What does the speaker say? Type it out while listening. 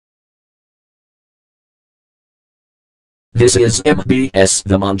This is MBS,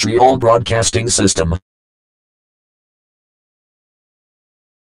 the Montreal Broadcasting System.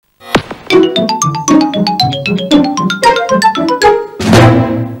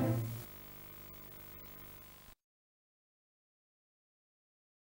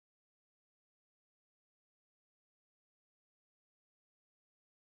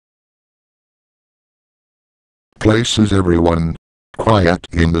 Places everyone. Quiet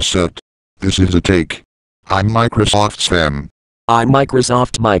in the set. This is a take. I'm Microsoft Sam. I'm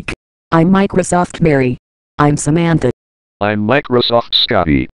Microsoft Mike. I'm Microsoft Mary. I'm Samantha. I'm Microsoft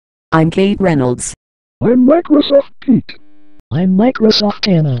Scotty. I'm Kate Reynolds. I'm Microsoft Pete. I'm Microsoft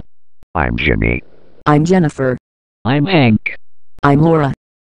Anna. I'm Jimmy. I'm Jennifer. I'm Hank. I'm Laura.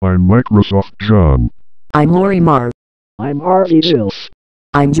 I'm Microsoft John. I'm Lori Marv. I'm Harvey Zilf.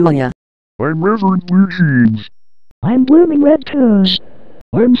 I'm Julia. I'm Reverend Blue Jeans. I'm Blooming Red Toes.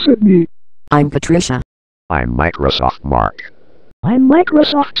 I'm Sydney. I'm Patricia. I'm Microsoft Mark. I'm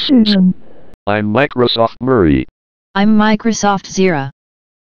Microsoft Susan. I'm Microsoft Murray. I'm Microsoft Zira.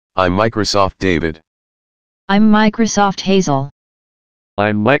 I'm Microsoft David. I'm Microsoft Hazel.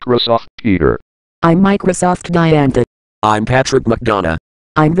 I'm Microsoft Peter. I'm Microsoft Diantha. I'm Patrick McDonough.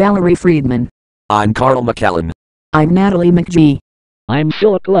 I'm Valerie Friedman. I'm Carl McCallan. I'm Natalie McGee. I'm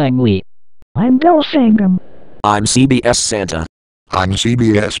Philip Langley. I'm Bill Sangam. I'm CBS Santa. I'm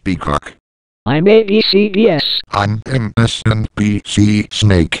CBS Peacock. I'm ABCBS. I'm MSNBC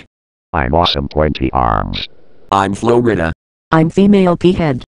Snake. I'm Awesome Pointy Arms. I'm Florida. I'm Female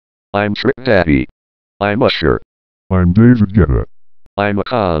P-Head. I'm Trick Daddy. I'm Usher. I'm David Guetta. I'm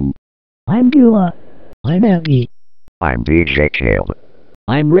Akan. I'm Beulah. I'm Abby. I'm DJ Caleb.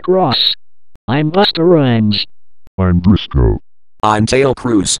 I'm Rick Ross. I'm Busta Rhymes. I'm Briscoe. I'm Tail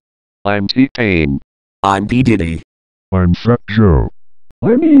Cruz. I'm T-Pain. I'm P. Diddy. I'm Fat Joe.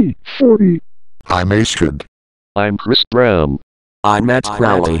 I'm E40. I'm Ace Kid. I'm Chris Brown. I'm Matt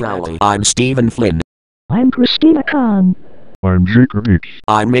Crowley. I'm Stephen Flynn. I'm Christina Khan. I'm Jacob H.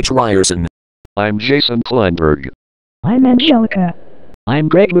 I'm Mitch Ryerson. I'm Jason Kleinberg. I'm Angelica. I'm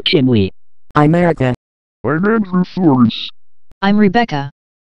Greg McKinley. I'm Erica. I'm Andrew Flores. I'm Rebecca.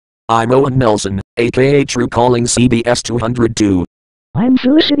 I'm Owen Nelson, aka True Calling CBS 202. I'm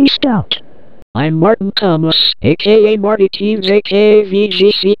Felicity Stout. I'm Martin Thomas, aka Marty Teves, aka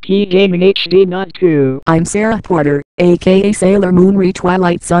VGCP Gaming HD Not 2. I'm Sarah Porter, aka Sailor Moon Re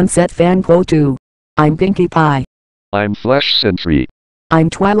Twilight Sunset Fan Quo 2. I'm Pinkie Pie. I'm Flash Sentry. I'm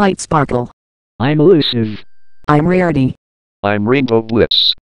Twilight Sparkle. I'm Elusive. I'm Rarity. I'm Rainbow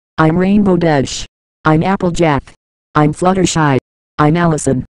Blitz. I'm Rainbow Dash. I'm Applejack. I'm Fluttershy. I'm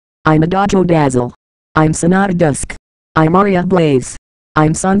Allison. I'm Adagio Dazzle. I'm Sonata Dusk. I'm Aria Blaze.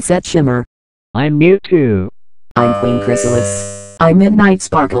 I'm Sunset Shimmer. I'm Mewtwo. I'm Queen Chrysalis. I'm Midnight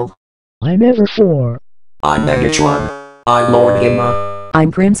Sparkle. I'm Ever4. I'm Megatron. I'm Lord Himma.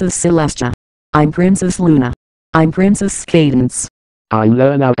 I'm Princess Celestia. I'm Princess Luna. I'm Princess Cadence. I'm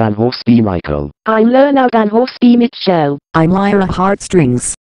Lernout and Horsey Michael. I'm Lernout and Horsey Mitchell. I'm Lyra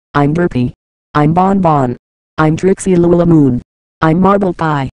Heartstrings. I'm Burpee. I'm Bon Bon. I'm Trixie Lula Moon. I'm Marble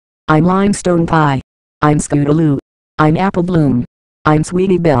Pie. I'm Limestone Pie. I'm Scootaloo. I'm Apple Bloom. I'm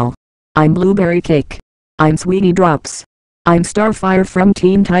Sweetie Belle. I'm Blueberry Cake. I'm Sweetie Drops. I'm Starfire from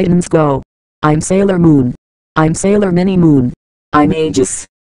Teen Titans Go. I'm Sailor Moon. I'm Sailor Mini Moon. I'm Aegis.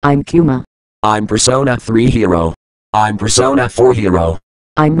 I'm Kuma. I'm Persona 3 Hero. I'm Persona 4 Hero.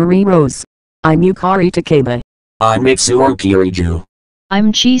 I'm Marie Rose. I'm Yukari Takeba. I'm Mitsuo Kiriju.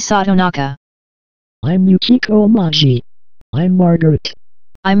 I'm Chi Satonaka. I'm Yukiko Omaji. I'm Margaret.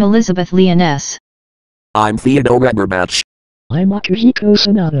 I'm Elizabeth Leoness. I'm Theodore Eberbach. I'm Akihiko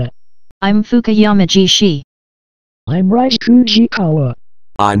Sanada. I'm Fukuyama Jishi. I'm Raiku Jikawa.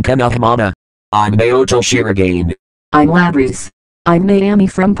 I'm Ken Hamada. I'm Naoto Shirogane. I'm Labrice. I'm Naomi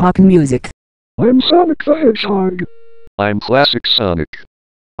from Pop Music. I'm Sonic the Hedgehog. I'm Classic Sonic.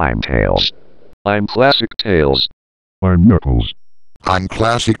 I'm Tails. I'm Classic Tails. I'm Knuckles. I'm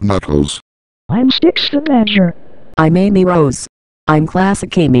Classic Knuckles. I'm Styx the Badger. I'm Amy Rose. I'm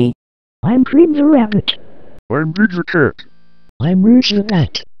Classic Amy. I'm Cream the Rabbit. I'm Ginger Cat. I'm Rouge the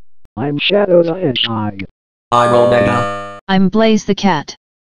Bat. I'm Shadow the Hedgehog. I'm Omega. I'm Blaze the Cat.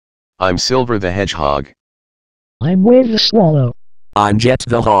 I'm Silver the Hedgehog. I'm Wave the Swallow. I'm Jet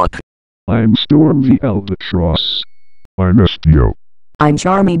the Hawk. I'm Storm the Albatross. I'm Estio. I'm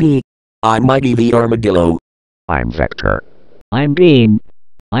Charmy Bee. I'm Mighty the Armadillo. I'm Vector. I'm Bean.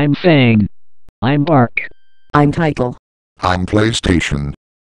 I'm Fang. I'm Bark. I'm Title. I'm PlayStation.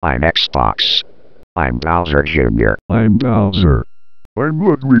 I'm Xbox. I'm Bowser Jr. I'm Bowser. I'm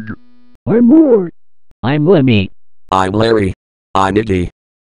Ludwig. I'm Roy. I'm Lemmy. I'm Larry. I'm Iggy.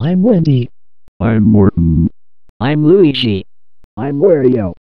 I'm Wendy. I'm Morton. I'm Luigi. I'm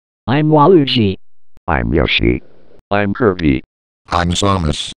Wario. I'm Waluigi. I'm Yoshi. I'm Kirby. I'm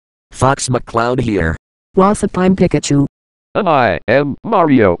Samus. Fox McCloud here. What's up, I'm Pikachu. And I am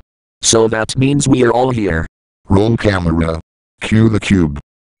Mario. So that means we are all here. Roll camera. Cue the cube.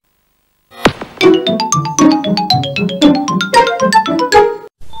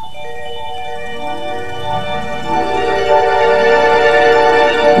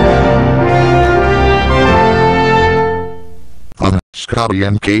 Scotty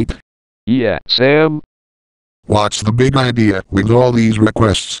and Kate? Yeah, Sam. What's the big idea with all these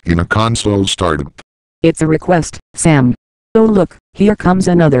requests in a console startup? It's a request, Sam. Oh look, here comes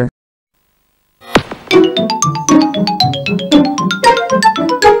another.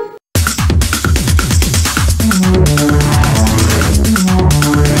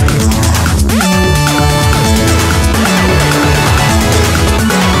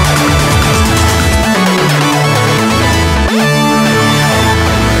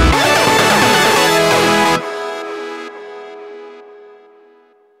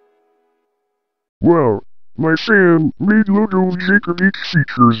 Well, my fan made Logo's Jacob H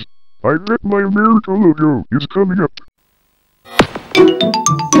features. I bet my America logo is coming up.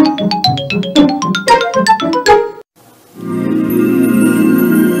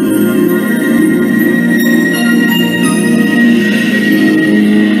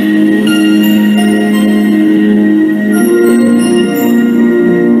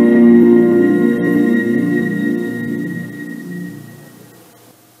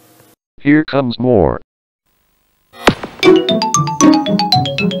 Here comes more.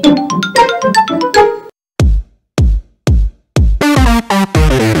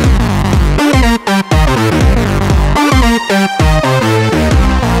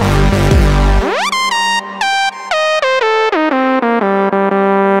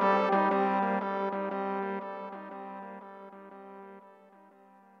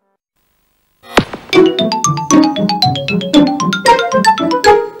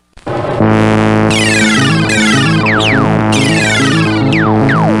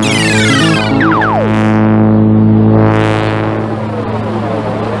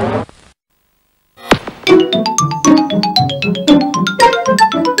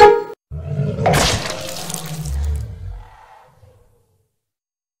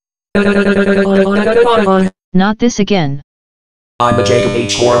 Not this again. I'm the Jacob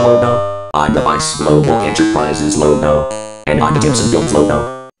H. Core logo. I'm the Vice Global Enterprises logo. And I'm the Gibson Builds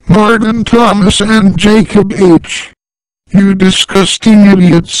logo. Martin Thomas and Jacob H. You disgusting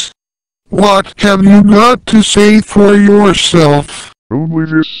idiots. What have you got to say for yourself? Only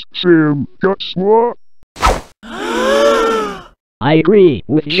this, Sam. Got swat? I agree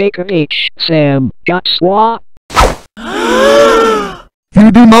with Jacob H. Sam. Got swat?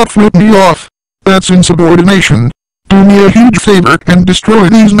 You do not flip me off. That's insubordination. Do me a huge favor and destroy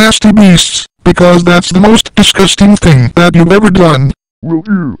these nasty beasts, because that's the most disgusting thing that you've ever done. Will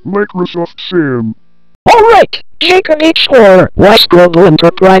do, Microsoft Sam. Alright, Jacob H. Horror, Weiss Global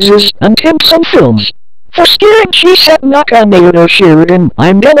Enterprises, and Timpson Films. For steering Chisatnaka Naoto Sheridan,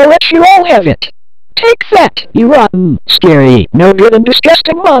 I'm gonna let you all have it. Take that, you rotten, scary, no good and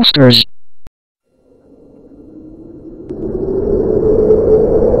disgusting monsters.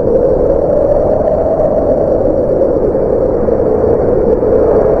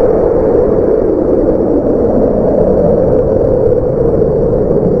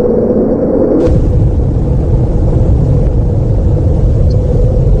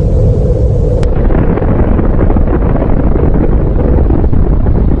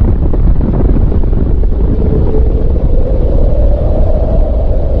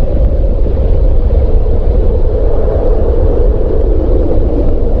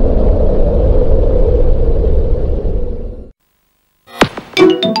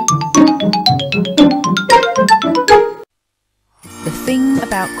 The thing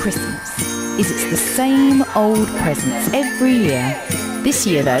about Christmas is it's the same old presents every year. This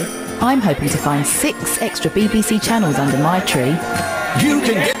year though, I'm hoping to find 6 extra BBC channels under my tree. You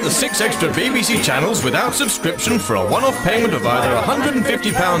can get the 6 extra BBC channels without subscription for a one-off payment of either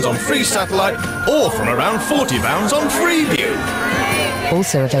 £150 on free satellite or from around £40 on Freeview.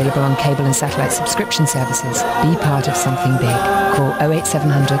 Also available on cable and satellite subscription services. Be part of something big. Call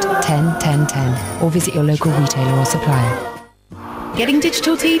 08700 10 10 10 or visit your local retailer or supplier. Getting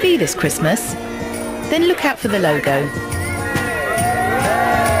digital TV this Christmas? Then look out for the logo.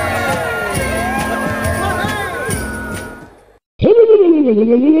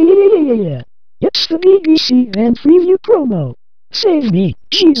 It's the BBC and Freeview promo. Save me,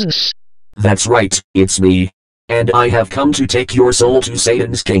 Jesus. That's right, it's me. And I have come to take your soul to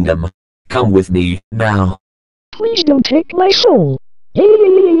Satan's kingdom. Come with me, now. please don't take my soul.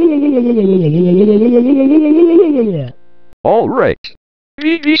 Alright.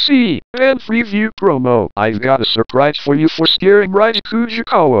 BBC and Freeview promo. I've got a surprise for you for scaring Rise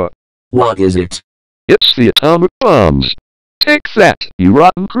Fujikawa. What is it? It's the atomic bombs. Take that, you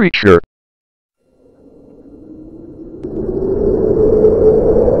rotten creature.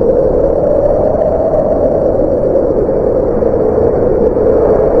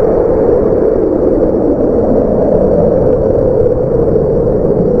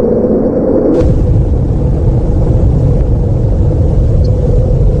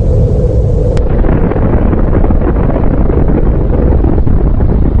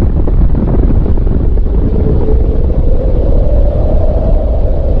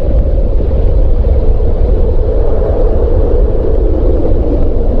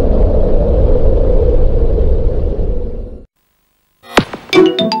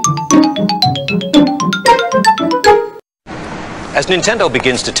 As Nintendo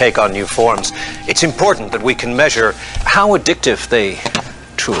begins to take on new forms, it's important that we can measure how addictive they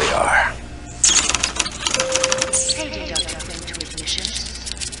truly are.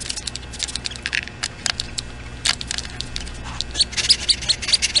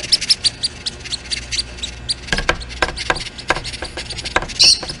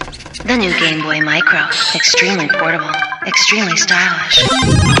 The new Game Boy Micro. Extremely portable. Extremely stylish.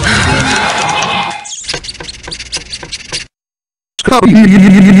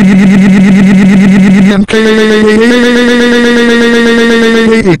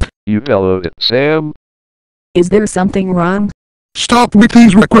 You bellowed it, Sam. Is there something wrong? Stop with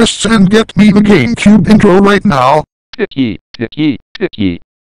these requests and get me the GameCube intro right now. Ticky, ticky, ticky.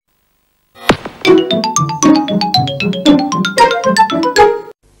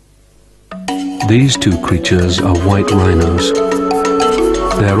 These two creatures are white rhinos.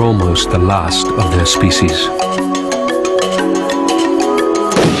 They're almost the last of their species.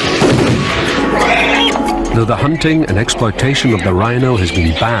 Though the hunting and exploitation of the rhino has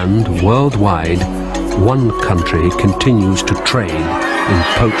been banned worldwide, one country continues to trade in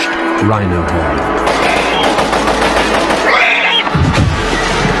poached rhino horn.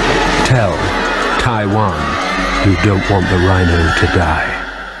 Tell Taiwan you don't want the rhino to die.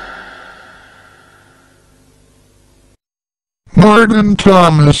 Martin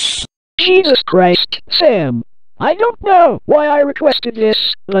Thomas. Jesus Christ, Sam. I don't know why I requested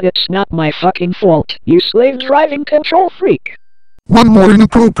this, but it's not my fucking fault, you slave-driving control freak. One more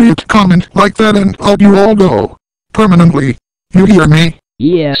inappropriate comment like that and out you all go. Permanently. You hear me?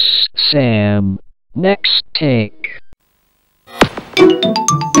 Yes, Sam. Next take.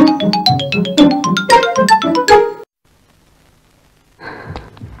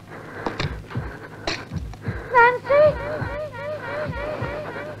 Nancy?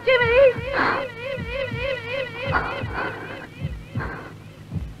 Jimmy!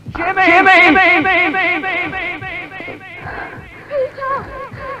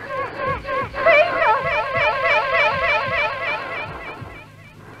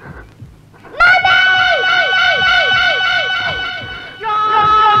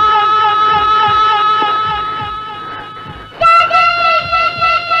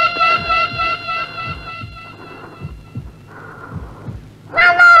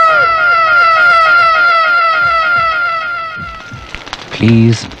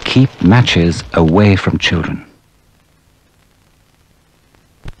 Please keep matches away from children.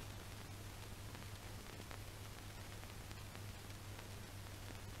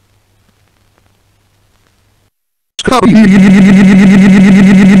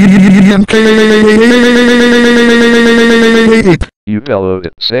 You bellowed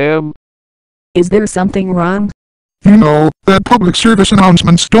it, Sam. Is there something wrong? You know that public service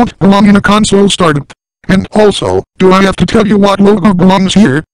announcements don't belong in a console startup. And also, do I have to tell you what logo belongs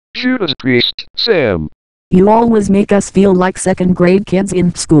here? Judas Priest, Sam. You always make us feel like second grade kids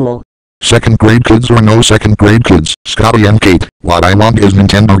in school. Second grade kids or no second grade kids, Scotty and Kate, what I want is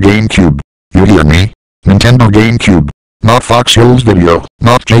Nintendo GameCube. You hear me? Nintendo GameCube. Not Fox Hills Video,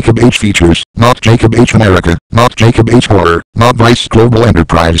 not Jacob H Features, not Jacob H America, not Jacob H Horror, not Vice Global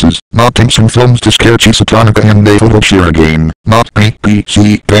Enterprises, not Timpson Films to scare Chisatonica and they will share again, not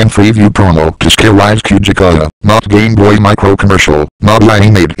BBC and Freeview promo to scare Rise Fujikawa, not Game Boy Micro commercial, not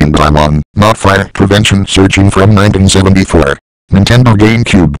Lying Made in Taiwan, not Fire Prevention Surging from 1974. Nintendo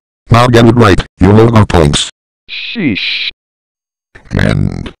GameCube. Now get it right, you logo points. Sheesh.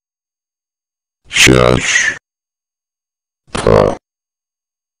 And... Shush.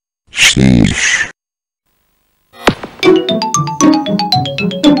 Sheesh.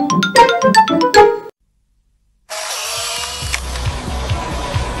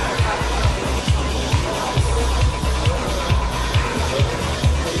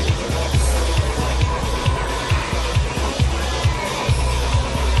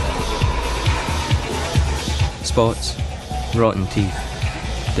 spots, rotten teeth,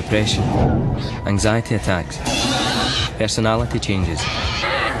 depression, anxiety attacks, personality changes,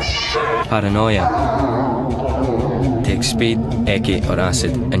 paranoia. Take speed, ecce or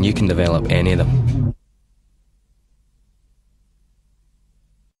acid and you can develop any of them.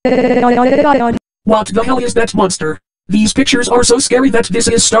 What the hell is that monster? These pictures are so scary that this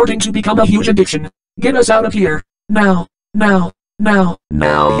is starting to become a huge addiction. Get us out of here. Now. Now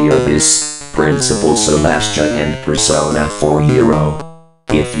hear this. Principal Celestia and Persona 4 Hero.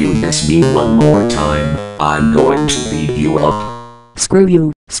 If you miss me one more time, I'm going to beat you up. Screw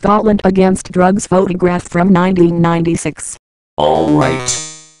you. Scotland Against Drugs photograph from 1996. Alright.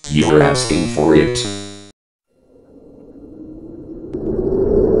 You're asking for it.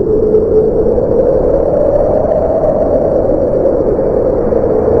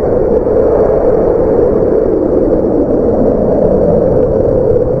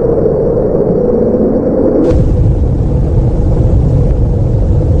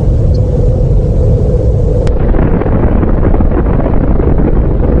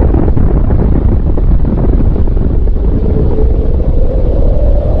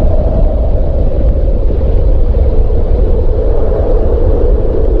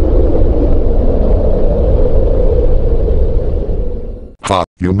 Fuck,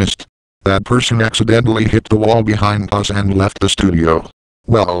 you missed. That person accidentally hit the wall behind us and left the studio.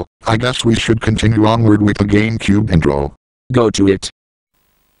 Well, I guess we should continue onward with the GameCube intro. Go to it.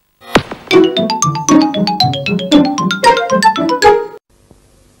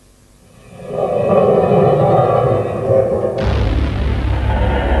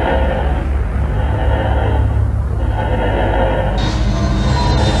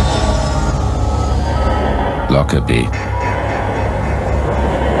 Lockerbie,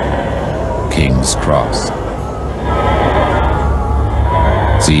 King's Cross,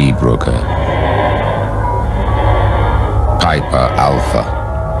 Zeebrugge, Piper Alpha,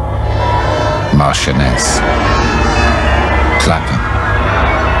 Marchioness, Clapham,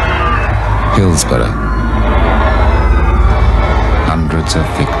 Hillsborough. Hundreds of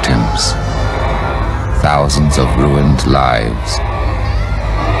victims, thousands of ruined lives.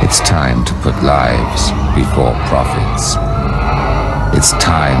 It's time to put lives before profits. It's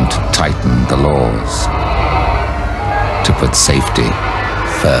time to tighten the laws. To put safety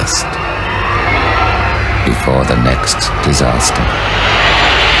first. Before the next disaster.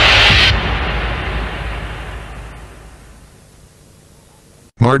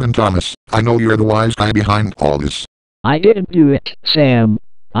 Martin Thomas, I know you're the wise guy behind all this. I didn't do it, Sam.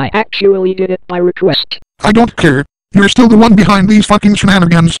 I actually did it by request. I don't care. You're still the one behind these fucking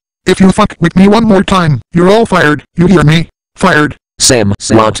shenanigans. If you fuck with me one more time, you're all fired. You hear me? Fired. Sam,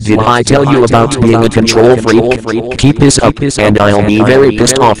 what did I tell you about being a control freak? Keep this up, and I'll be very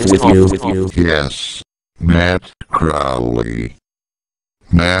pissed off with you. Yes. Matt Crowley.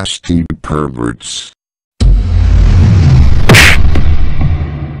 Nasty perverts.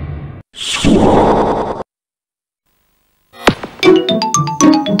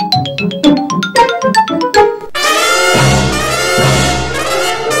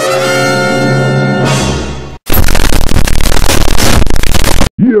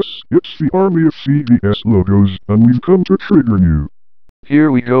 Yes, it's the army of CVS logos, and we've come to trigger you.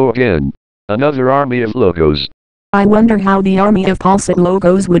 Here we go again. Another army of logos. I wonder how the army of Pulsat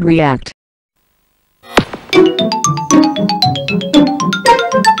logos would react.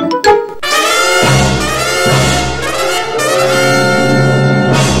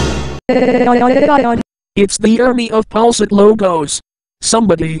 It's the army of Pulsat logos.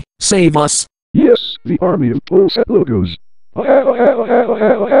 Somebody, save us. Yes, the army of Pulsat logos. Shut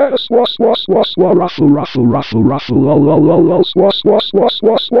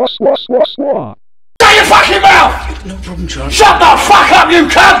your fucking mouth! No problem, Charlie. Shut the fuck up, you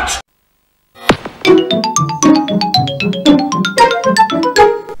cunt!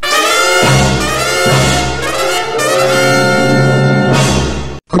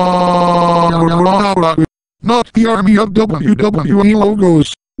 Not the army of WWE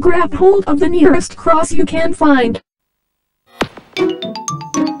logos. Grab hold of the nearest cross you can find.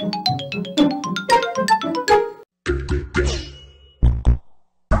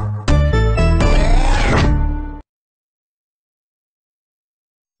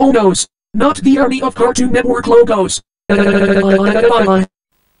 Oh noes, not the army of Cartoon Network logos.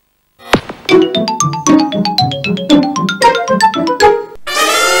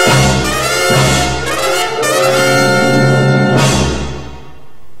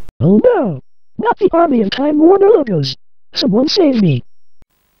 Oh no! Not the army of Time Warner logos! Someone save me!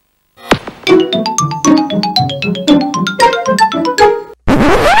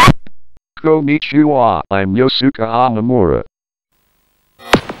 Konnichiwa, I'm Yosuke Hanamura.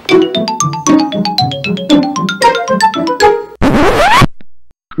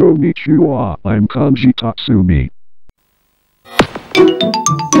 Konnichiwa, I'm Kanji Tatsumi.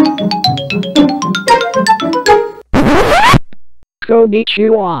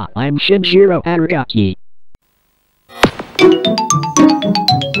 Konnichiwa, I'm Shinjiro Aragaki.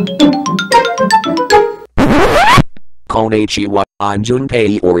 Konnichiwa, I'm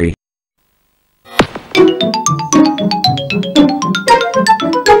Junpei Ori.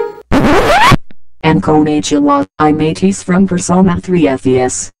 And konnichiwa, I'm Matisse from Persona 3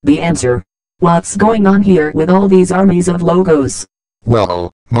 FES. The answer. What's going on here with all these armies of logos?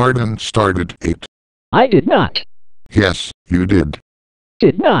 Well, Martin started it. I did not. Yes, you did.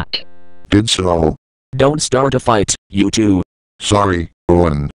 Did not. Did so. Don't start a fight, you two. Sorry,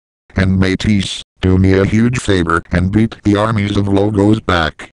 Owen. And Matisse, do me a huge favor and beat the armies of logos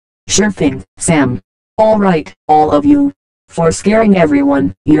back. Sure thing, Sam. Alright, all of you. For scaring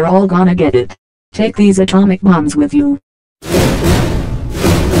everyone, you're all gonna get it. Take these atomic bombs with you.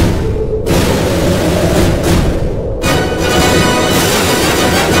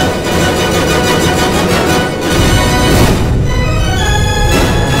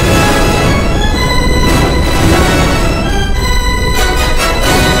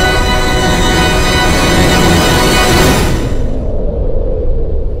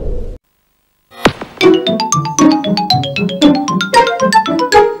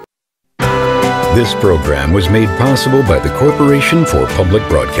 This program was made possible by the Corporation for Public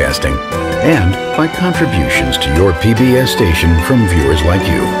Broadcasting and by contributions to your PBS station from viewers like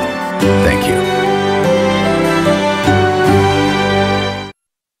you. Thank you.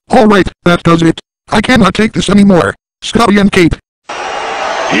 Alright, that does it. I cannot take this anymore. Scotty and Kate.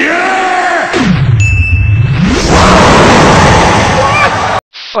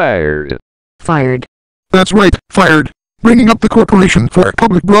 Fired. Fired. That's right, fired. Bringing up the Corporation for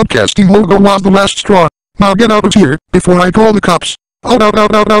Public Broadcasting logo was the last straw. Now get out of here, before I call the cops. Out.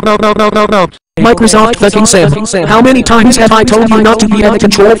 Microsoft fucking Sam. How many times have I told you not to be at the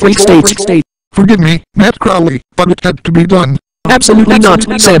control freak state? Forgive me, Matt Crowley, but it had to be done. Absolutely not,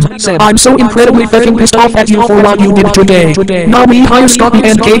 Sam. I'm so incredibly fucking pissed off at you for what you did today. Now we hire Scotty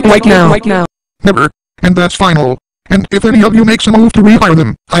and Kate right now. Never. And that's final. And if any of you makes a move to rehire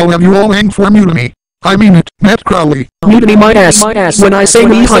them, I'll have you all hanged for mutiny. I mean it, Matt Crowley. Mutiny my ass. When I say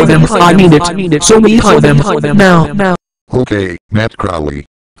rehire them, I mean it. So rehire them now. Okay, Matt Crowley.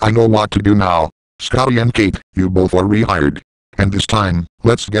 I know what to do now. Scotty and Kate, you both are rehired. And this time,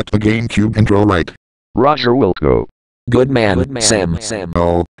 let's get the GameCube intro right. Roger Wilco. Good man, Sam.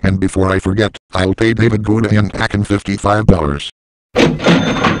 Oh, and before I forget, I'll pay David Gouda and Akin $55.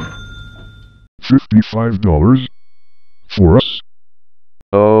 $55? For us?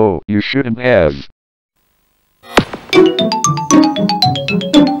 Oh, you shouldn't have.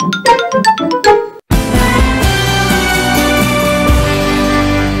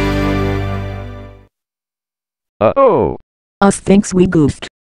 Uh-oh. Us thinks we goofed.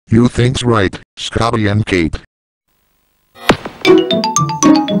 You think's right, Scotty and Kate.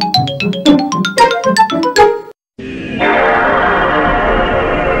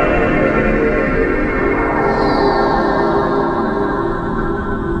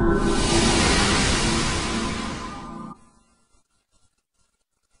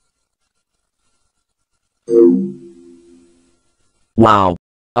 Wow.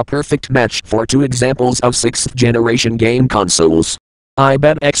 A perfect match for two examples of 6th generation game consoles. I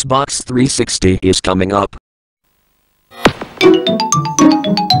bet Xbox 360 is coming up.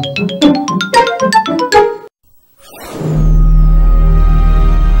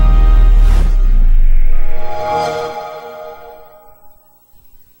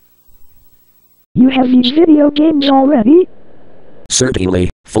 You have these video games already? Certainly,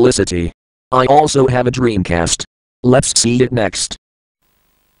 Felicity. I also have a Dreamcast. Let's see it next.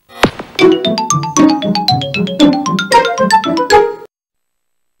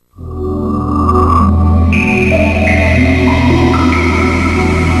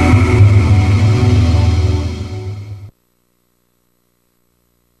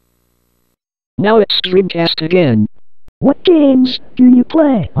 Now it's Dreamcast again. What games do you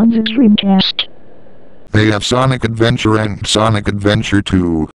play on the Dreamcast? They have Sonic Adventure and Sonic Adventure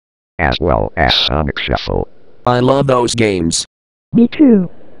 2. As well as Sonic Shuffle. I love those games. Me too.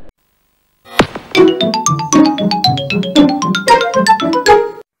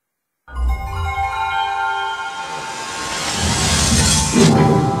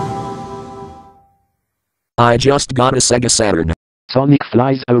 I just got a Sega Saturn. Sonic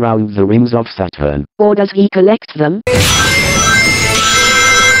flies around the rings of Saturn. Or does he collect them?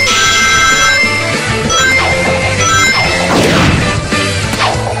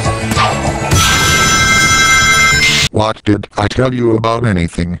 What did I tell you about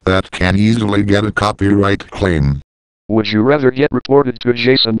anything that can easily get a copyright claim? Would you rather get reported to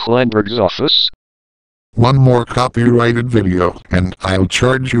Jason Kleinberg's office? One more copyrighted video and I'll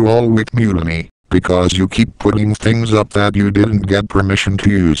charge you all with mutiny, because you keep putting things up that you didn't get permission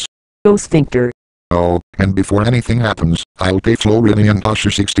to use. Go Sphincter. Oh, and before anything happens, I'll pay Floridian Usher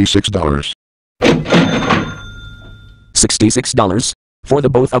 $66. $66? For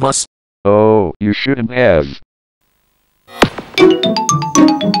the both of us? Oh, you shouldn't have.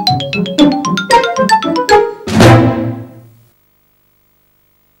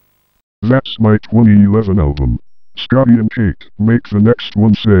 That's my 2011 album. Scotty and Kate, make the next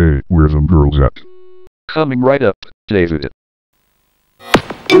one say, where them girls at? Coming right up, David.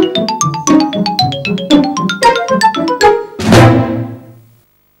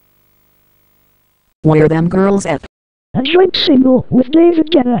 Where them girls at? A joint single with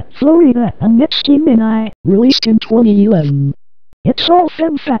David Guetta, Florida, and Mitski Minaj, released in 2011. It's all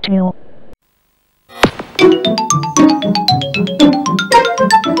femme fatale.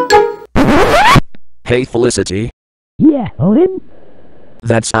 Hey Felicity. Yeah, Owen?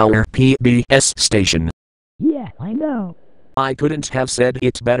 That's our PBS station. Yeah, I know. I couldn't have said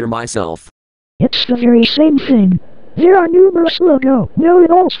it better myself. It's the very same thing. There are numerous logo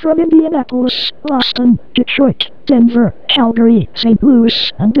know-it-alls from Indianapolis, Boston, Detroit, Denver, Calgary, St.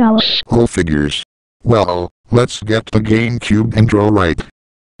 Louis, and Dallas. Whole figures. Well, let's get the GameCube intro right.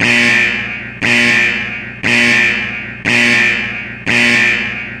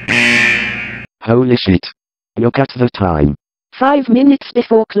 Holy shit. Look at the time. 5 minutes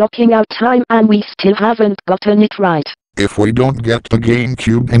before clocking out time and we still haven't gotten it right. If we don't get the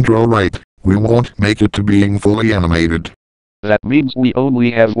GameCube intro right, we won't make it to being fully animated. That means we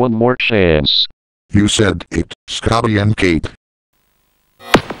only have one more chance. You said it, Scotty and Kate.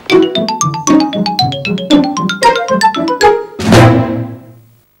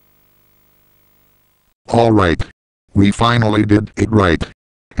 Alright. We finally did it right.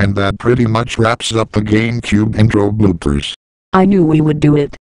 And that pretty much wraps up the GameCube intro bloopers. I knew we would do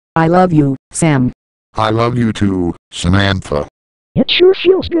it. I love you, Sam. I love you too, Samantha. It sure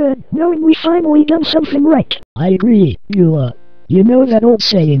feels good, knowing we finally done something right. I agree, Eula. You know that old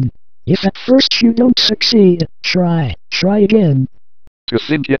saying, if at first you don't succeed, try again. To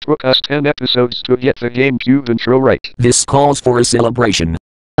think it took us 10 episodes to get the GameCube intro right. This calls for a celebration.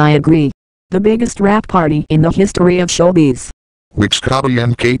 I agree. The biggest rap party in the history of showbiz. With Scotty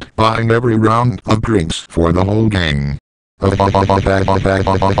and Kate buying every round of drinks for the whole gang. Raffle,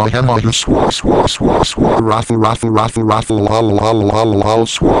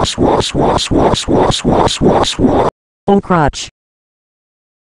 Oh crotch.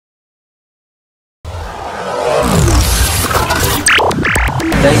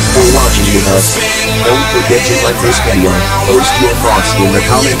 Thanks for watching with us. Don't forget to like this video, post your thoughts in the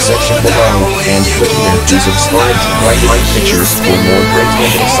comment section below, and click here to subscribe to Bright Light Pictures for more great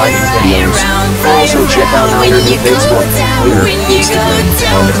and exciting videos. Also check out our new Facebook, Twitter, Instagram,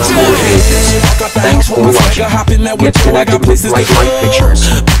 and more pages. Thanks for watching. Get connected with Bright Light Pictures.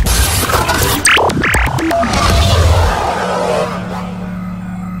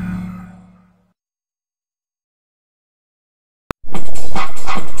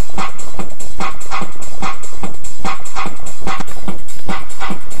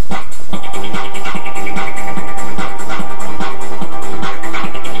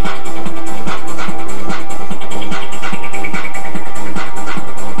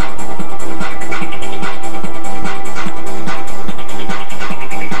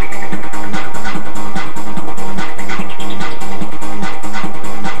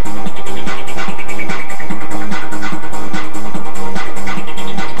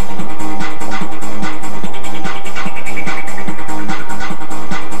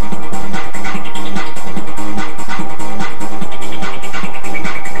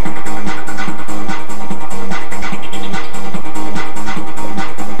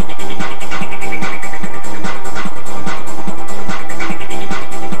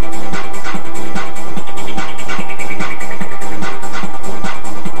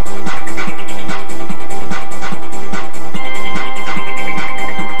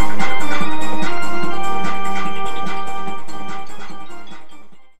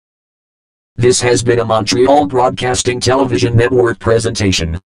 This has been a Montreal Broadcasting Television Network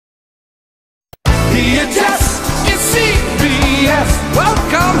presentation. Yes, it's CBS.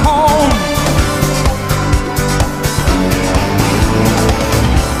 Welcome home.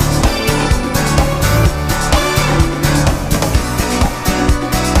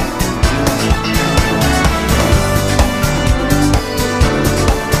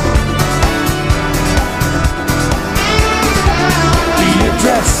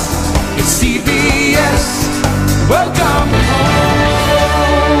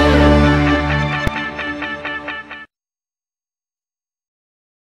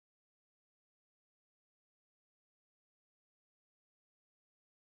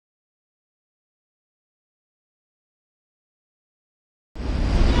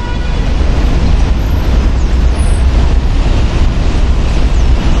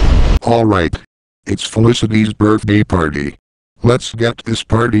 Alright. It's Felicity's birthday party. Let's get this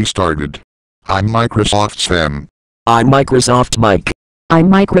party started. I'm Microsoft Sam. I'm Microsoft Mike. I'm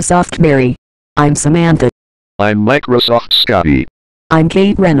Microsoft Mary. I'm Samantha. I'm Microsoft Scotty. I'm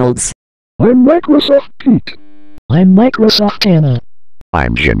Kate Reynolds. I'm Microsoft Pete. I'm Microsoft Anna.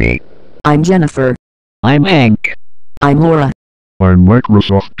 I'm Jimmy. I'm Jennifer. I'm Hank. I'm Laura. I'm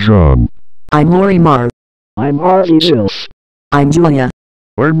Microsoft John. I'm Lori Marr. I'm Harvey Zilf. I'm Julia.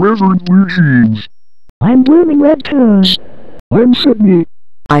 I'm Reverend Blue Jeans. I'm Blooming Red Toes. I'm Sydney.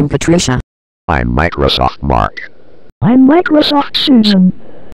 I'm Patricia. I'm Microsoft Mark. I'm Microsoft Susan.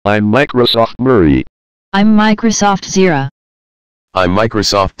 I'm Microsoft Murray. I'm Microsoft Zira. I'm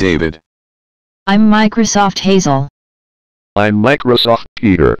Microsoft David. I'm Microsoft Hazel. I'm Microsoft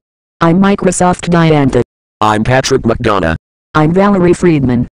Peter. I'm Microsoft Diantha. I'm Patrick McDonough. I'm Valerie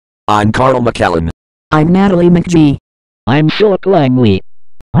Friedman. I'm Carl McKellen. I'm Natalie McGee. I'm Philip Langley.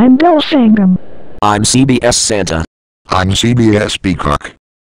 I'm Bill Sangam. I'm CBS Santa. I'm CBS Peacock.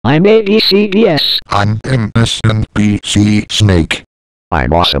 I'm ABCBS. I'm MSNBC Snake.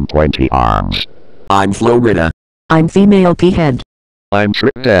 I'm Awesome 20 Arms. I'm Florida. I'm Female P-Head. I'm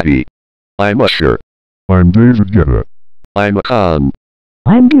Trick Daddy. I'm Usher. I'm David Guetta. I'm Akan.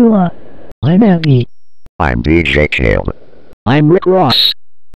 I'm Beulah. I'm Abby. I'm DJ Kale. I'm Rick Ross.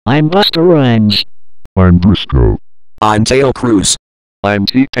 I'm Busta Rhymes. I'm Briscoe. I'm Tail Cruz. I'm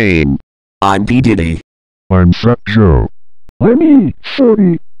T-Pain. I'm P. Diddy. I'm Fat Joe. I'm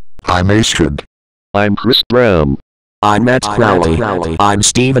E40. I'm Astrid. I'm Chris Brown. I'm Matt Crowley. I'm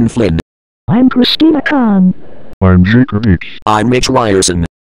Stephen Flynn. I'm Christina Khan. I'm Jacob H. I'm Mitch Ryerson.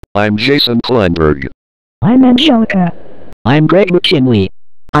 I'm Jason Kleinberg. I'm Angelica. I'm Greg McKinley.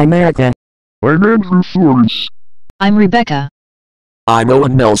 I'm Erica. I'm Andrew Florence. I'm Rebecca. I'm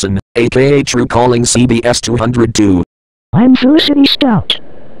Owen Nelson, aka True Calling CBS 202. I'm Felicity Stout.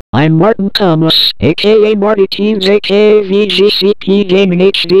 I'm Martin Thomas, aka Marty Teams, aka VGCP Gaming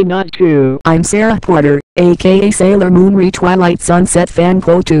HD Not 2. I'm Sarah Porter, aka Sailor Moon Twilight Sunset Fan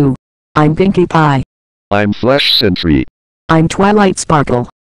Quo 2. I'm Pinkie Pie. I'm Flash Sentry. I'm Twilight Sparkle.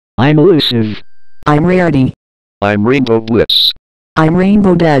 I'm Elusive. I'm Rarity. I'm Rainbow Blitz. I'm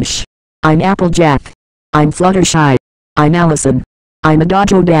Rainbow Dash. I'm Applejack. I'm Fluttershy. I'm Allison. I'm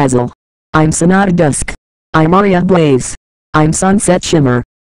Adagio Dazzle. I'm Sonata Dusk. I'm Aria Blaze. I'm Sunset Shimmer.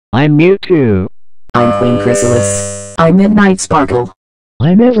 I'm Mewtwo. I'm Queen Chrysalis. I'm Midnight Sparkle.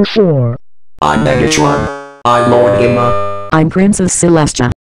 I'm Everfour. I'm Megatron. I'm Lord Imma. I'm Princess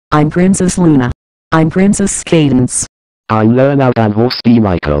Celestia. I'm Princess Luna. I'm Princess Cadence. I'm Learnout and Horseby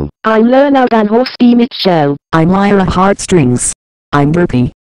Michael. I'm Learnout and Horseby Mitchell. I'm Lyra Heartstrings. I'm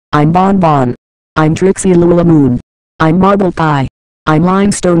Burpee. I'm Bon Bon. I'm Trixie Lula Moon. I'm Marble Pie. I'm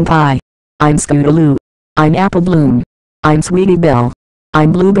Limestone Pie. I'm Scootaloo. I'm Apple Bloom. I'm Sweetie Belle.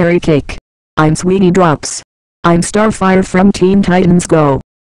 I'm Blueberry Cake. I'm Sweetie Drops. I'm Starfire from Teen Titans Go.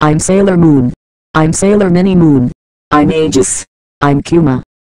 I'm Sailor Moon. I'm Sailor Mini Moon. I'm Aegis. I'm Kuma.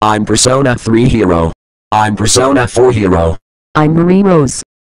 I'm Persona 3 Hero. I'm Persona 4 Hero. I'm Marie Rose.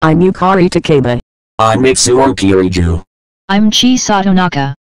 I'm Yukari Takeba. I'm Mitsuo Kiriju. I'm Chi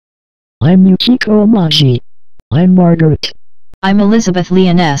Satonaka. I'm Yukiko Omaji. I'm Margaret. I'm Elizabeth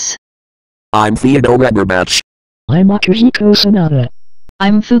Leoness. I'm Theodore Eberbach. I'm Akihiko Sanada.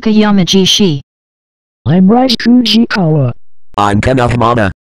 I'm Fukuyama Jishi. I'm Raiku Jikawa. I'm Ken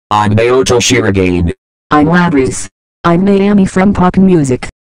Hamada. I'm Naoto Shirogane. I'm Labriz. I'm Naomi from Pop Music.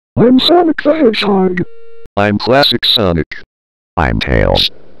 I'm Sonic the Hedgehog. I'm Classic Sonic. I'm Tails.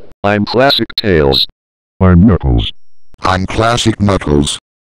 I'm Classic Tails. I'm Knuckles. I'm Classic Knuckles.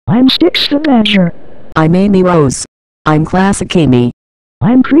 I'm Styx the Badger. I'm Amy Rose. I'm Classic Amy.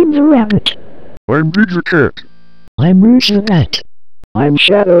 I'm Cream the Rabbit. I'm Ginger Cat. I'm Rouge the Bat. I'm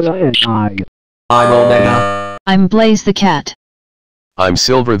Shadow the Hedgehog. I'm Omega. I'm Blaze the Cat. I'm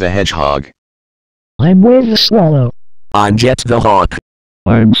Silver the Hedgehog. I'm Wave the Swallow. I'm Jet the Hawk.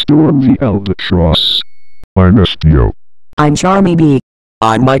 I'm Storm the Albatross. I'm Espio. I'm Charmy Bee.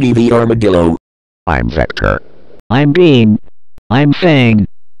 I'm Mighty the Armadillo. I'm Vector. I'm Bean. I'm Fang.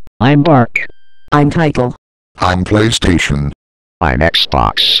 I'm Bark. I'm Title. I'm PlayStation. I'm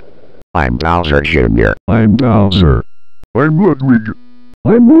Xbox. I'm Bowser Jr. I'm Bowser. I'm Ludwig.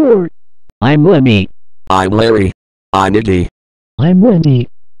 I'm Roar. I'm Lemmy. I'm Larry. I'm Iggy. I'm Wendy.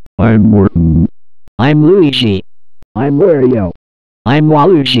 I'm Morton. I'm Luigi. I'm Wario. I'm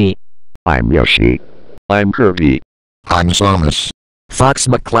Waluigi. I'm Yoshi. I'm Kirby. I'm Samus. Fox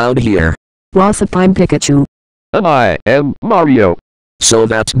McCloud here. Wasp, I'm Pikachu. And I am Mario. So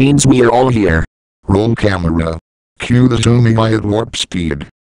that means we're all here. Roll camera. Cue the zooming eye at warp speed.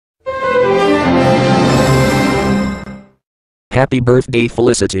 Happy birthday,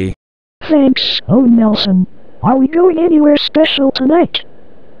 Felicity. Thanks, Nelson. Are we going anywhere special tonight?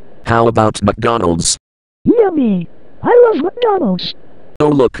 How about McDonald's? Yummy! I love McDonald's. Oh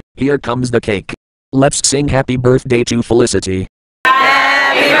look, here comes the cake. Let's sing happy birthday to Felicity.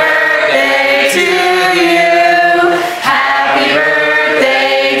 Happy birthday to you. Happy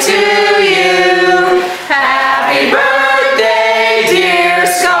birthday to you. Happy birthday, dear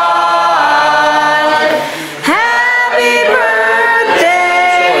Scott. Happy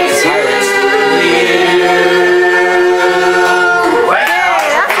birthday to you.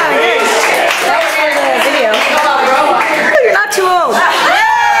 Hey, that's how it is. That was for the video. You're not too old.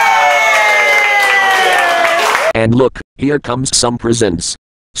 And look, here comes some presents.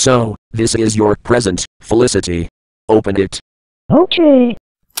 So, this is your present, Felicity. Open it. Okay.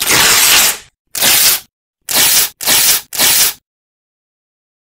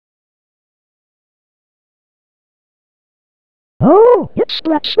 Oh, it's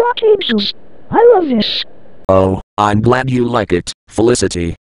Black Rock Angels. I love this. Oh, I'm glad you like it,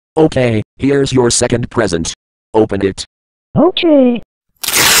 Felicity. Okay, here's your second present. Open it. Okay.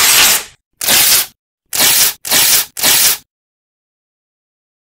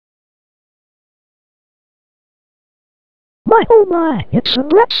 My oh my, it's a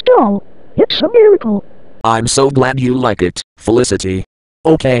rat skull. It's a miracle. I'm so glad you like it, Felicity.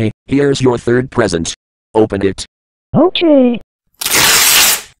 Okay, here's your third present. Open it. Okay.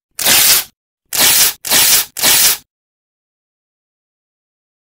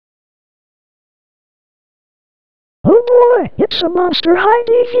 Oh boy, it's a Monster High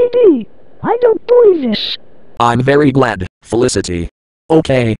DVD. I don't believe this. I'm very glad, Felicity.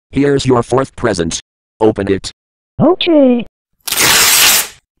 Okay, here's your fourth present. Open it. Okay.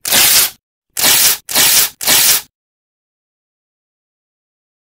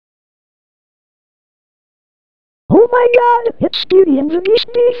 Oh my god, it's Beauty and the Beast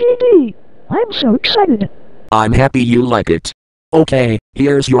DVD. I'm so excited. I'm happy you like it. Okay,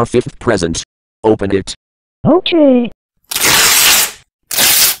 here's your fifth present. Open it. Okay.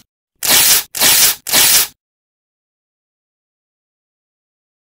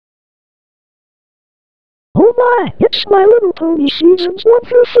 Oh my, it's My Little Pony seasons 1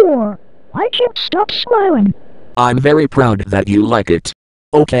 through 4. I can't stop smiling. I'm very proud that you like it.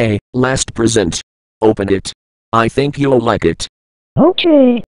 Okay, last present. Open it. I think you'll like it.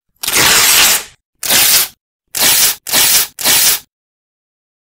 Okay.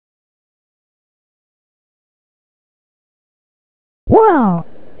 Wow,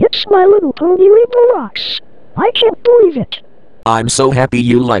 it's My Little Pony Rainbow Rocks. I can't believe it. I'm so happy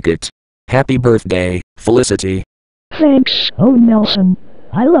you like it. Happy birthday, Felicity. Thanks, Nelson.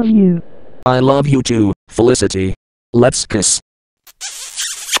 I love you. I love you too, Felicity. Let's kiss.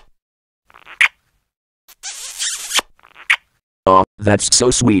 Oh, that's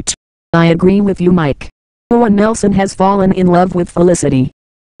so sweet. I agree with you, Mike. Owen Nelson has fallen in love with Felicity.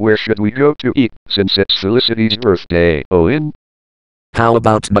 Where should we go to eat, since it's Felicity's birthday, Owen? How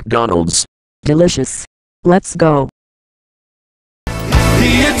about McDonald's? Delicious. Let's go.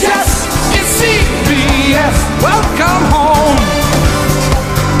 DHS is CBS. Welcome home.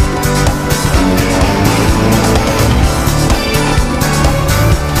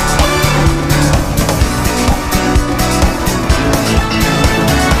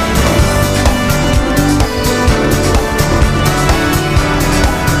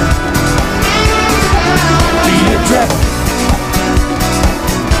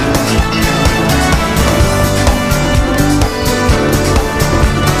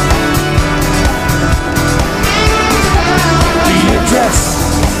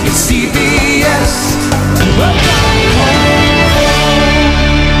 It's CBS. Welcome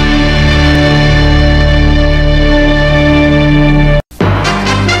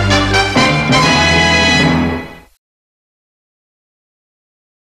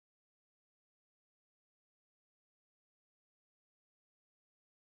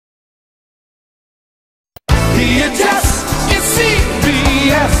DHS is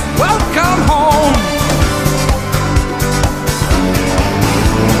CBS. Welcome home.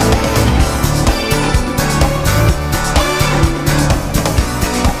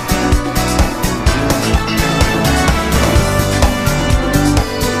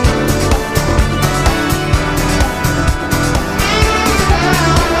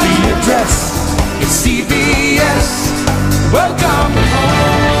 It's CBS. Welcome home.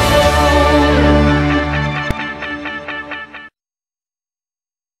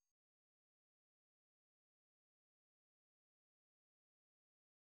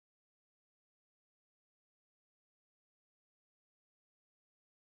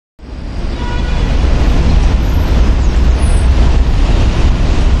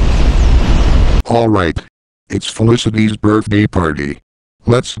 Alright. It's Felicity's birthday party.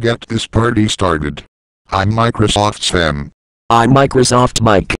 Let's get this party started. I'm Microsoft Sam. I'm Microsoft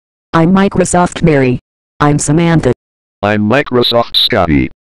Mike. I'm Microsoft Mary. I'm Samantha. I'm Microsoft Scotty.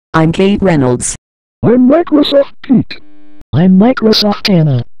 I'm Kate Reynolds. I'm Microsoft Pete. I'm Microsoft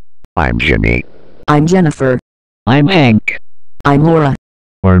Anna. I'm Jimmy. I'm Jennifer. I'm Hank. I'm Laura.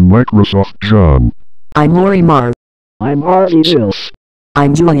 I'm Microsoft John. I'm Lori Marr. I'm Harvey Zilf.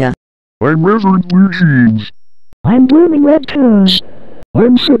 I'm Julia. I'm Reverend Blue Jeans. I'm Blooming Red Toes.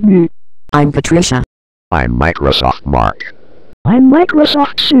 I'm Sydney. I'm Patricia. I'm Microsoft Mark. I'm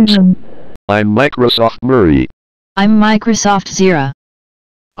Microsoft Susan. I'm Microsoft Murray. I'm Microsoft Zira.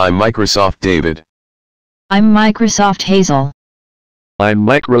 I'm Microsoft David. I'm Microsoft Hazel. I'm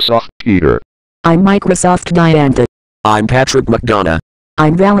Microsoft Peter. I'm Microsoft Diantha. I'm Patrick McDonough.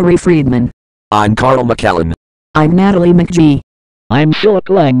 I'm Valerie Friedman. I'm Carl McKellen. I'm Natalie McGee. I'm Philip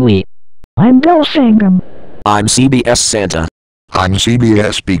Langley. I'm Bill Sangam. I'm CBS Santa. I'm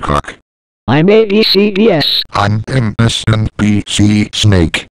CBS Peacock. I'm ABCBS. I'm MSNBC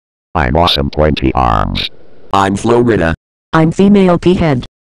Snake. I'm Awesome Pointy Arms. I'm Florida. I'm Female P-Head.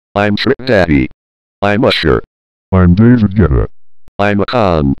 I'm Trick Daddy. I'm Usher. I'm David Guetta. I'm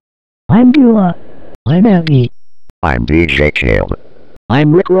Akan. I'm Beulah. I'm Abby. I'm DJ Khaled.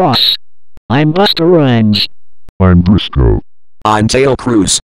 I'm Rick Ross. I'm Busta Rhymes. I'm Briscoe. I'm Tail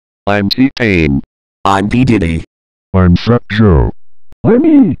Cruz. I'm T-Pain. I'm P. Diddy. I'm Fat Joe. I'm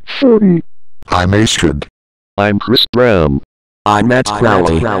E40. I'm Ace Kid. I'm Chris Brown. I'm Matt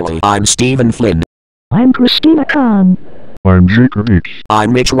Crowley. I'm Stephen Flynn. I'm Christina Khan. I'm Jacob H.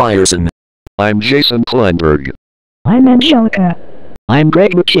 I'm Mitch Ryerson. I'm Jason Kleinberg. I'm Angelica. I'm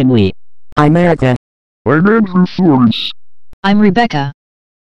Greg McKinley. I'm Erica. I'm Andrew Florence. I'm Rebecca.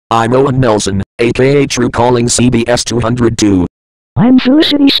 I'm Owen Nelson, aka True Calling CBS 202. I'm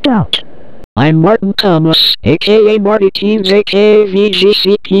Felicity Stout. I'm Martin Thomas, aka Marty Teams, aka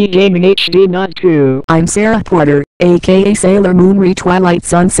VGCP Gaming HD Not 2. I'm Sarah Porter, aka Sailor Moon Twilight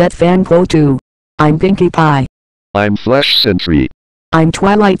Sunset Fan Quo 2. I'm Pinkie Pie. I'm Flash Sentry. I'm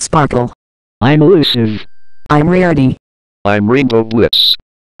Twilight Sparkle. I'm Elusive. I'm Rarity. I'm Rainbow Blitz.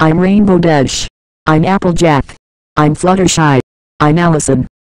 I'm Rainbow Dash. I'm Applejack. I'm Fluttershy. I'm Allison.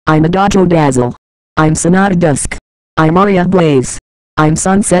 I'm Adagio Dazzle. I'm Sonata Dusk. I'm Aria Blaze. I'm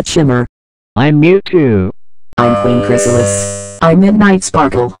Sunset Shimmer. I'm Mewtwo. I'm Queen Chrysalis. I'm Midnight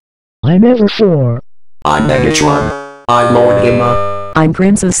Sparkle. I'm Everfour. I'm Megatron. I'm Lord Emma. I'm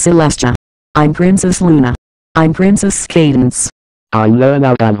Princess Celestia. I'm Princess Luna. I'm Princess Cadence. I'm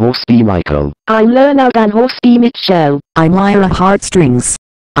Leonard and Hosty Michael. I'm Leonard and Hosty Mitchell. I'm Lyra Heartstrings.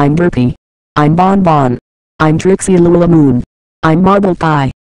 I'm Burpee. I'm Bon Bon. I'm Trixie Lula Moon. I'm Marble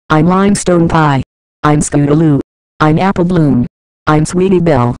Pie. I'm Limestone Pie. I'm Scootaloo. I'm Apple Bloom. I'm Sweetie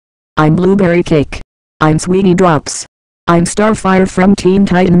Belle. I'm Blueberry Cake. I'm Sweetie Drops. I'm Starfire from Teen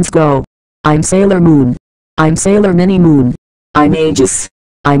Titans Go. I'm Sailor Moon. I'm Sailor Mini Moon. I'm Aegis.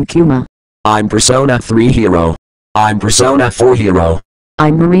 I'm Kuma. I'm Persona 3 Hero. I'm Persona 4 Hero.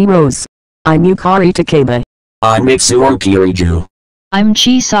 I'm Marie Rose. I'm Yukari Takeba. I'm Mitsuo Kiriju. I'm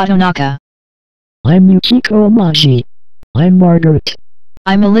Chi Satonaka. I'm Yukiko Maji. I'm Margaret.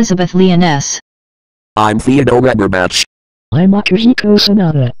 I'm Elizabeth Leoness. I'm Theodore Eberbach. I'm Akihiko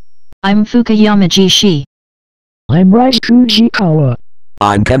Sanada. I'm Fukuyama Jishi. I'm Raizuku Jikawa.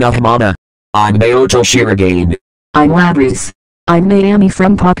 I'm Ken Hamada. I'm Naoto Shirogane. I'm Labrice. I'm Naomi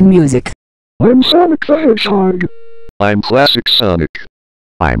from Pop Music. I'm Sonic the Hedgehog. I'm Classic Sonic.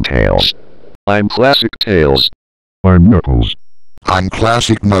 I'm Tails. I'm Classic Tails. I'm Knuckles. I'm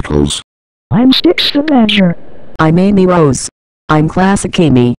Classic Knuckles. I'm Styx the Badger. I'm Amy Rose. I'm Classic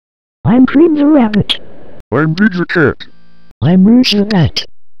Amy. I'm Cream the Rabbit. I'm Ginger Cat. I'm Rouge the Rat.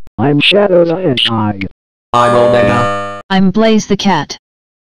 I'm Shadow the Hedgehog. I'm Omega. I'm Blaze the Cat.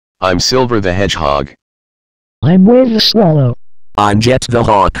 I'm Silver the Hedgehog. I'm Wave the Swallow. I'm Jet the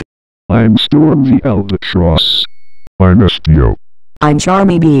Hawk. I'm Storm the Albatross. I'm Estio. I'm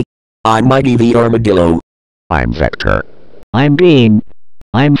Charmy Bee. I'm Mighty the Armadillo. I'm Vector. I'm Bean.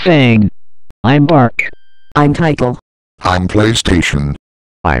 I'm Fang. I'm Bark. I'm Title. I'm PlayStation.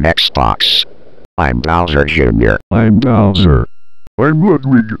 I'm Xbox. I'm Bowser Jr. I'm Bowser. I'm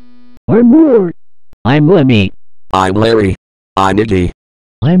Ludwig. I'm Roy. I'm Lemmy. I'm Larry. I'm Iggy.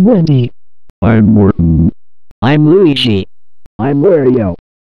 I'm Wendy. I'm Morton. I'm Luigi. I'm Wario.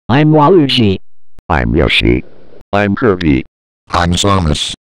 I'm Waluigi. I'm Yoshi. I'm Kirby. I'm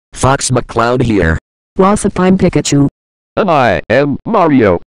Samus. Fox McCloud here. Wasp, I'm Pikachu. And I am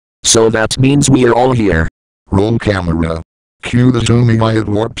Mario. So that means we're all here. Roll camera. Cue the zooming eye at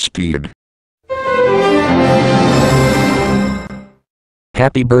warp speed.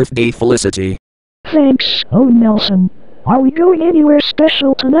 Happy birthday, Felicity. Thanks, oh Nelson. Are we going anywhere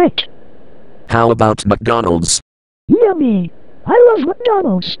special tonight? How about McDonald's? Yummy! I love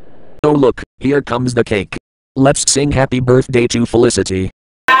McDonald's. Oh look, here comes the cake. Let's sing happy birthday to Felicity.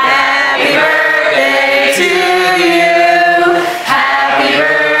 Happy birthday to you. Happy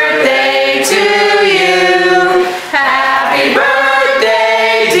birthday to you. Happy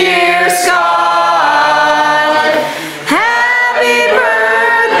birthday, dear Scott. Happy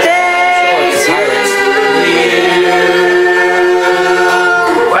birthday to you.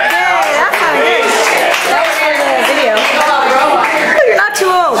 Hey, that's not good. That was for the video. You're not too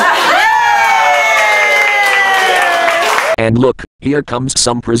old. And look, here comes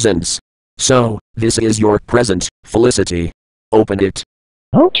some presents. So, this is your present, Felicity. Open it.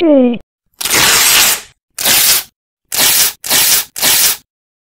 Okay.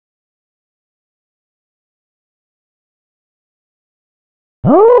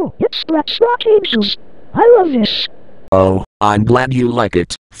 Oh, it's Black Rock Angels. I love this. Oh, I'm glad you like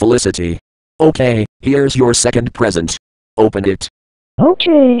it, Felicity. Okay, here's your second present. Open it.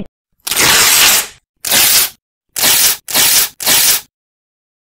 Okay.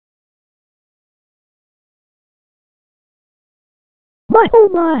 My oh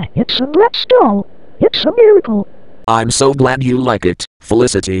my, it's a Bratz doll. It's a miracle. I'm so glad you like it,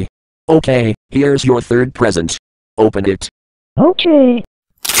 Felicity. Okay, here's your third present. Open it. Okay.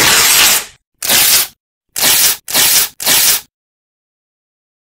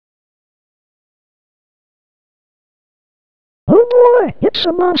 Oh boy, it's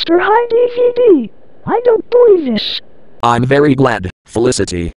a Monster High DVD. I don't believe this. I'm very glad,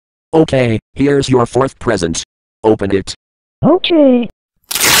 Felicity. Okay, here's your fourth present. Open it. Okay.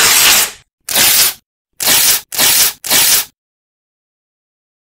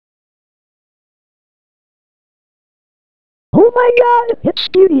 Oh my god, it's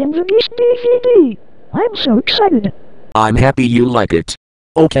Beauty and the Beast DVD. I'm so excited. I'm happy you like it.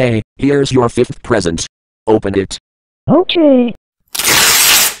 Okay, here's your fifth present. Open it. Okay.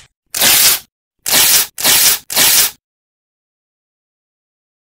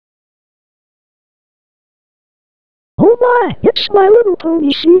 Oh my, it's My Little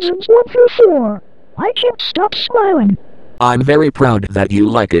Pony seasons 1 through 4. I can't stop smiling. I'm very proud that you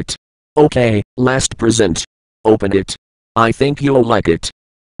like it. Okay, last present. Open it. I think you'll like it.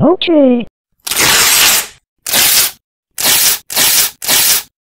 Okay.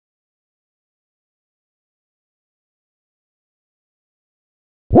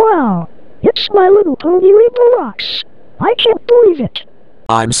 Wow, it's My Little Pony Rainbow Rocks. I can't believe it.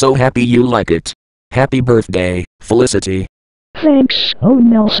 I'm so happy you like it. Happy birthday, Felicity. Thanks, oh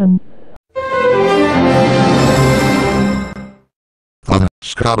Nelson.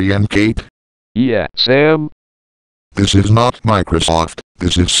 Scotty and Kate? Yeah, Sam? This is not Microsoft,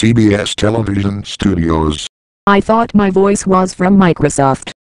 this is CBS Television Studios. I thought my voice was from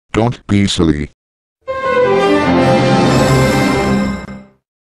Microsoft. Don't be silly.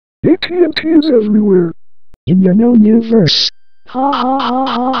 AT&T is everywhere. In your known universe. Ha ha ha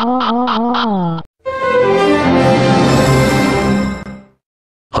ha ha ha ha ha.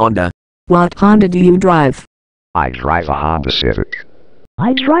 Honda. What Honda do you drive? I drive a Honda Civic.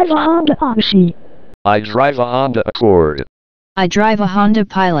 I drive a Honda Odyssey. I drive a Honda Accord. I drive a Honda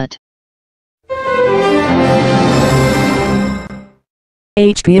Pilot.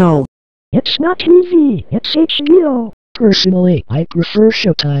 HBO. It's not TV, it's HBO. Personally, I prefer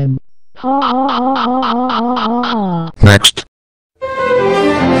Showtime. Ha ha ha ha ha ha ha ha. Next.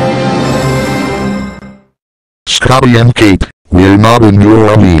 Scotty and Kate, we're not in New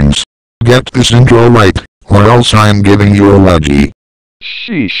Orleans. Get this intro right, or else I'm giving you a wedgie.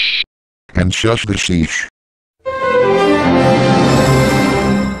 Sheesh. And shush the sheesh.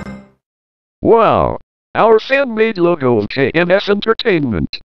 Wow. Our fan-made logo of KMF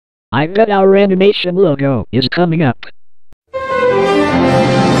Entertainment. I bet our animation logo is coming up.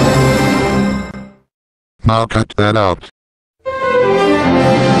 Now cut that out.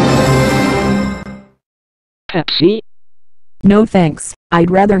 Pepsi? No thanks,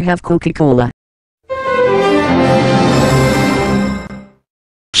 I'd rather have Coca-Cola.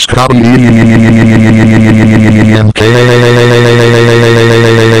 Scotty and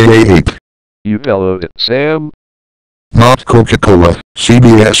Kate. You bellowed it, Sam. Not Coca-Cola,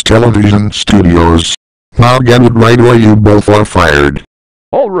 CBS Television Studios. Now get it right or you both are fired.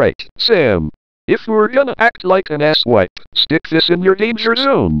 Alright, Sam. If we're gonna act like an asswipe, stick this in your danger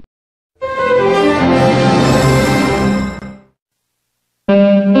zone.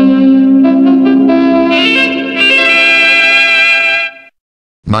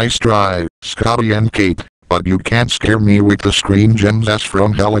 Nice try, Scotty and Kate, but you can't scare me with the screen gems as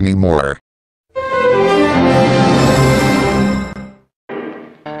from hell anymore.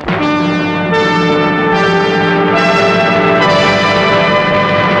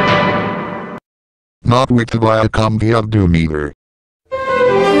 Not with the Viacom via Doom either.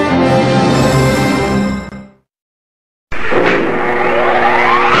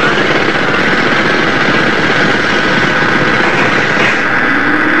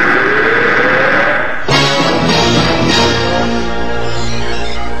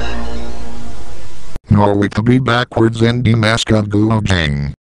 Nor with the be backwards and mascot Guo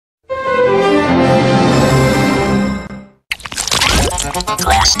Jang.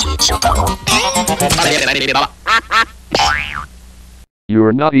 You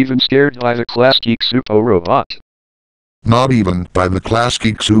are not even scared by the Class Geek Super Robot. Not even by the Class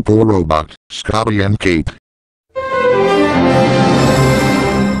Geek Super Robot, Scotty and Kate.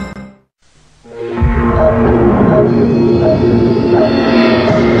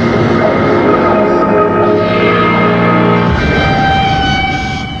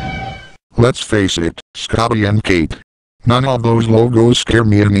 Let's face it, Scotty and Kate. None of those logos scare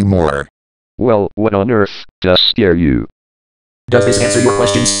me anymore. Well, what on earth does scare you? Does this answer your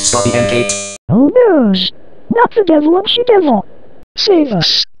questions, Scotty and Kate? Oh no! Not the devil and she-devil! Save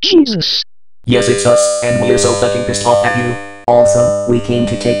us, Jesus! Yes, it's us, and we're so fucking pissed off at you. Also, we came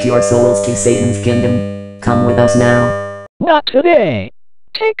to take your souls to Satan's kingdom. Come with us now. Not today!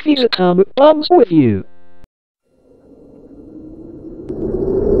 Take these atomic bombs with you!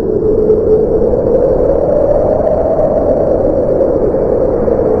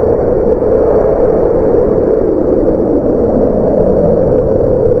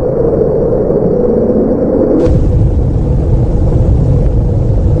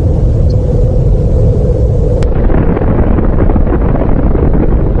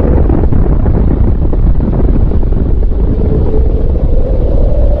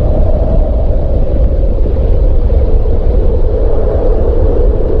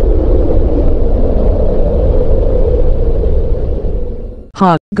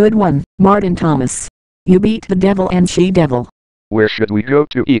 Ha, good one, Martin Thomas. You beat the devil and she-devil. Where should we go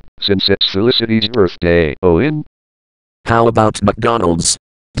to eat, since it's Felicity's birthday, Owen? How about McDonald's?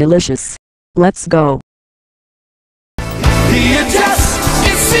 Delicious. Let's go.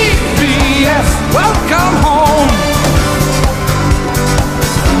 CBS, welcome home.